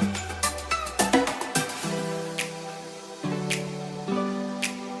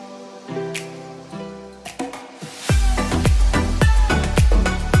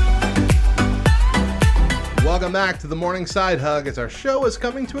 Welcome back to the Morning Side Hug as our show is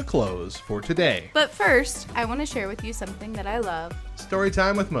coming to a close for today. But first, I want to share with you something that I love. Story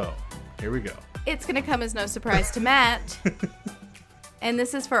time with Mo. Here we go. It's going to come as no surprise to Matt. And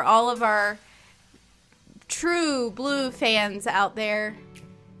this is for all of our true blue fans out there.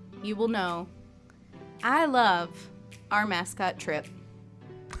 You will know. I love our mascot Trip.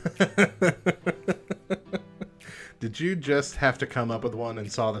 Did you just have to come up with one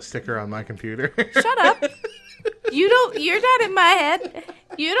and saw the sticker on my computer? Shut up. You're not in my head.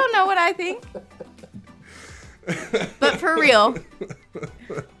 You don't know what I think. But for real.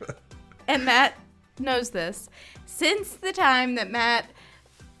 And Matt knows this. Since the time that Matt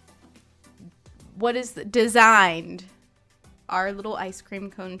designed our little ice cream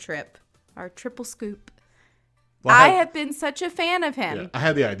cone Trip, our triple scoop, well, I have been such a fan of him. Yeah, I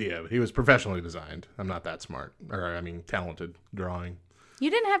had the idea, but he was professionally designed. I'm not that smart. Talented drawing. You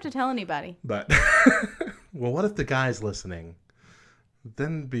didn't have to tell anybody. But, well, what if the guy's listening?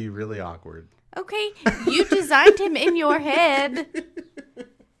 Then it'd be really awkward. Okay, you designed him in your head.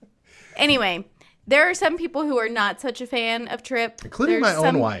 Anyway, there are some people who are not such a fan of Trip. Including my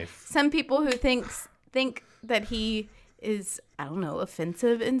own wife. Some people who think that he is, I don't know,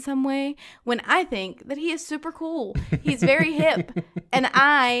 offensive in some way, when I think that he is super cool. He's very hip, and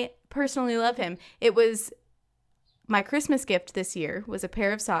I personally love him. It was my Christmas gift this year was a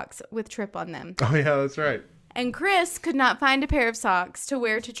pair of socks with Trip on them. Oh, yeah, that's right. And Chris could not find a pair of socks to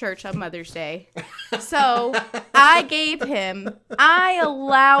wear to church on Mother's Day. So I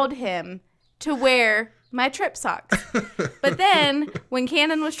allowed him to wear my Trip socks. But then when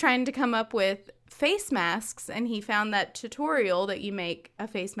Cannon was trying to come up with face masks and he found that tutorial that you make a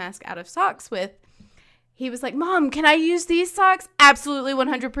face mask out of socks with, he was like, Mom, can I use these socks? Absolutely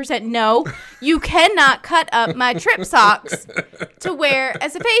 100% no. You cannot cut up my Trip socks to wear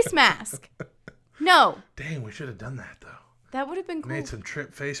as a face mask. No. Dang, we should have done that, though. That would have been cool. Made some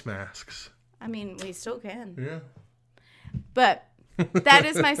Trip face masks. I mean, we still can. Yeah. But That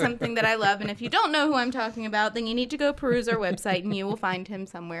is my something that I love. And if you don't know who I'm talking about, then you need to go peruse our website and you will find him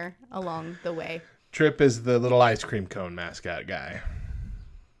somewhere along the way. Trip is the little ice cream cone mascot guy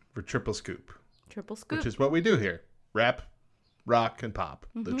for Triple Scoop. Triple Scoop. Which is what we do here. Rap, rock, and pop.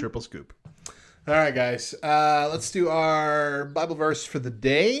 The Triple Scoop. All right, guys. Let's do our Bible verse for the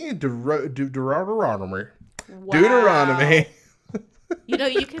day. Deuteronomy. Wow. Deuteronomy. You know,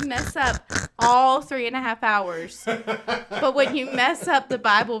 you can mess up all 3.5 hours. But when you mess up the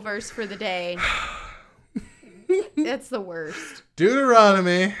Bible verse for the day, it's the worst.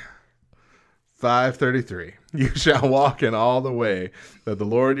 Deuteronomy 5:33. You shall walk in all the way that the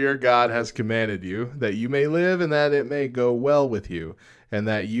Lord your God has commanded you, that you may live and that it may go well with you, and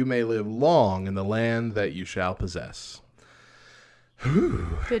that you may live long in the land that you shall possess.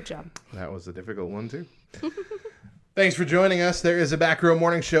 Whew. Good job. That was a difficult one, too. Thanks for joining us. There is a Back Row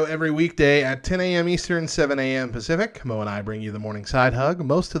Morning Show every weekday at 10 a.m. Eastern, 7 a.m. Pacific. Mo and I bring you the Morning Side Hug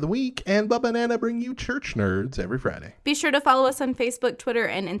most of the week, and Bubba and Anna bring you Church Nerds every Friday. Be sure to follow us on Facebook, Twitter,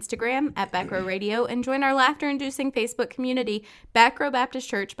 and Instagram at Back Row Radio, and join our laughter-inducing Facebook community, Back Row Baptist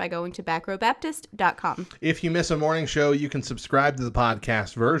Church, by going to backrowbaptist.com. If you miss a morning show, you can subscribe to the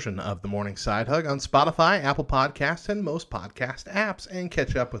podcast version of the Morning Side Hug on Spotify, Apple Podcasts, and most podcast apps, and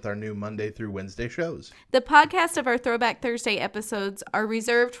catch up with our new Monday through Wednesday shows. The podcast of our Throwback Thursday episodes are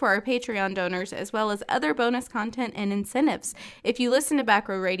reserved for our Patreon donors, as well as other bonus content and incentives. If you listen to Back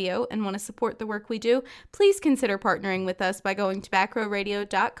Row Radio and want to support the work we do, please consider partnering with us by going to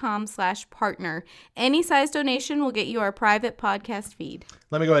backrowradio.com/partner. Any size donation will get you our private podcast feed.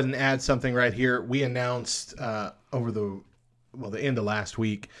 Let me go ahead and add something right here. We announced over the end of last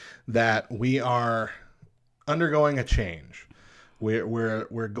week that we are undergoing a change.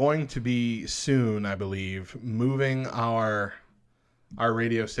 We're going to be soon, I believe, moving our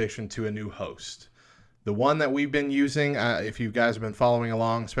radio station to a new host. The one that we've been using, if you guys have been following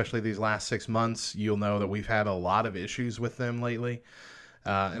along, especially these last 6 months, you'll know that we've had a lot of issues with them lately.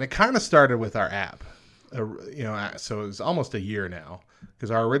 And it kind of started with our app. So it's almost a year now,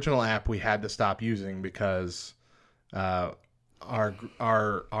 because our original app we had to stop using because our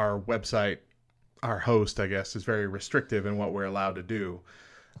website, our host, I guess, is very restrictive in what we're allowed to do.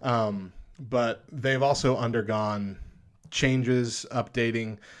 But they've also undergone changes,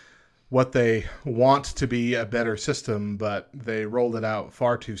 updating what they want to be a better system, but they rolled it out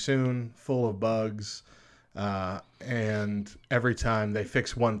far too soon, full of bugs. And every time they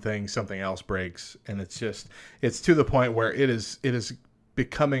fix one thing, something else breaks. And it's to the point where it is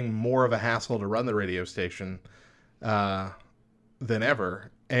becoming more of a hassle to run the radio station than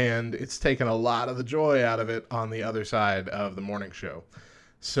ever. And it's taken a lot of the joy out of it on the other side of the morning show.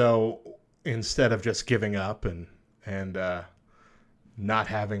 So instead of just giving up and not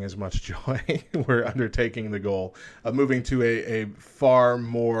having as much joy, we're undertaking the goal of moving to a far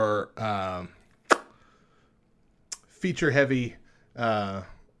more feature-heavy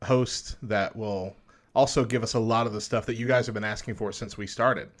host that will also give us a lot of the stuff that you guys have been asking for since we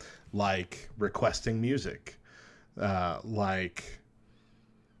started, like requesting music, like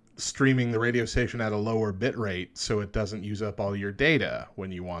streaming the radio station at a lower bit rate so it doesn't use up all your data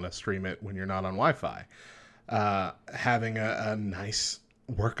when you want to stream it when you're not on Wi-Fi. Having a nice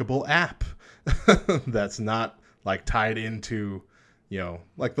workable app that's not like tied into,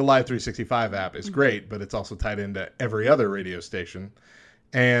 like the Live 365 app is great, but it's also tied into every other radio station.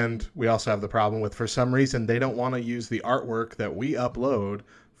 And we also have the problem with, for some reason, they don't want to use the artwork that we upload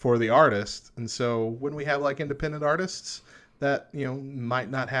for the artist. And so when we have like independent artists that,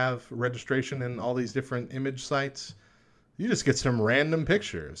 might not have registration in all these different image sites, you just get some random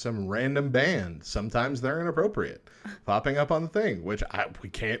picture, some random band. Sometimes they're inappropriate, popping up on the thing, which we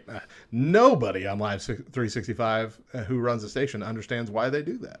can't. Nobody on Live 365 who runs the station understands why they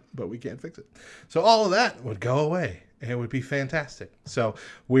do that, but we can't fix it. So all of that would go away, and it would be fantastic. So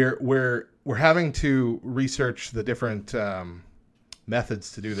we're having to research the different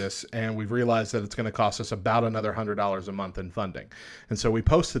methods to do this, and we've realized that it's going to cost us about another $100 a month in funding. And so we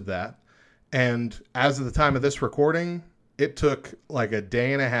posted that, and as of the time of this recording, it took like a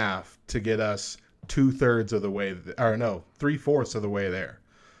day and a half to get us 2/3 of the way, 3/4 of the way there.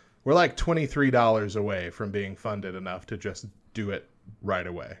 We're like $23 away from being funded enough to just do it right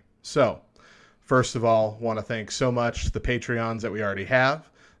away. So, first of all, want to thank so much the Patreons that we already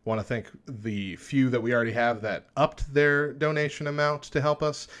have. Want to thank the few that we already have that upped their donation amount to help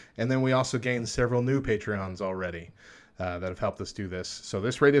us. And then we also gained several new Patreons already that have helped us do this. So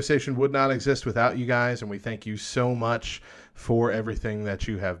this radio station would not exist without you guys, and we thank you so much for everything that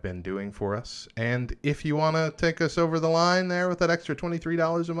you have been doing for us. And if you want to take us over the line there with that extra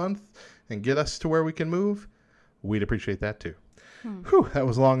 $23 a month and get us to where we can move, we'd appreciate that too. Whew, that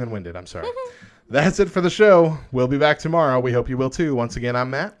was long and winded. I'm sorry. That's it for the show. We'll be back tomorrow. We hope you will too. Once again, I'm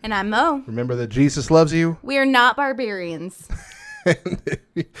Matt. And I'm Mo. Remember that Jesus loves you. We are not barbarians.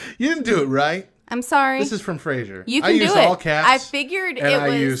 You didn't do it right. I'm sorry. This is from Frasier. You can I used do it. all caps. I figured and it I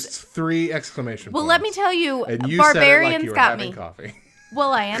was. used 3 exclamation Well, points. let me tell you, And you barbarians said it like you were got having me. coffee.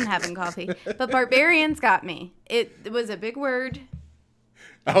 Well, I am having coffee, but barbarians got me. It was a big word.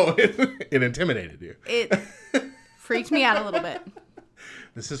 Oh, it intimidated you. It freaked me out a little bit.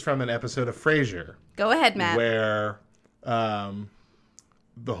 This is from an episode of Frasier. Go ahead, Matt. Where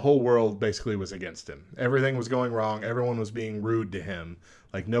the whole world basically was against him. Everything was going wrong. Everyone was being rude to him.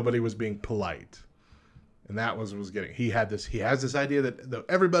 Like nobody was being polite. And that was getting. He has this idea that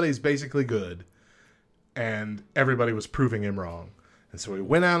everybody's basically good, and everybody was proving him wrong. And so he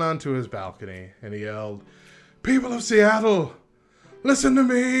went out onto his balcony and he yelled, "People of Seattle, listen to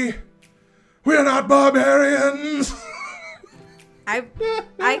me. We're not barbarians." I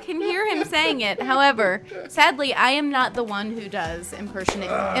can hear him saying it. However, sadly, I am not the one who does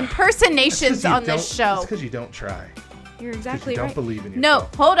impersonations on this show. It's because you don't try. You're exactly you right. don't believe in No,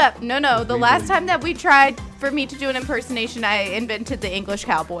 yourself. hold up. No. The last believe time that we tried for me to do an impersonation, I invented the English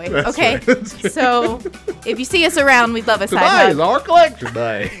cowboy. That's okay? right, that's right. So, if you see us around, we'd love a side Today is hug. our collection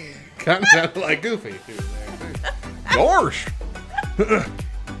day. Kind of like Goofy. Gosh.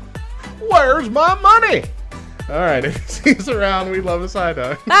 Where's my money? All right, if you see us around, we'd love a side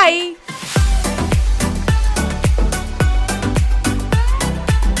hug. Bye.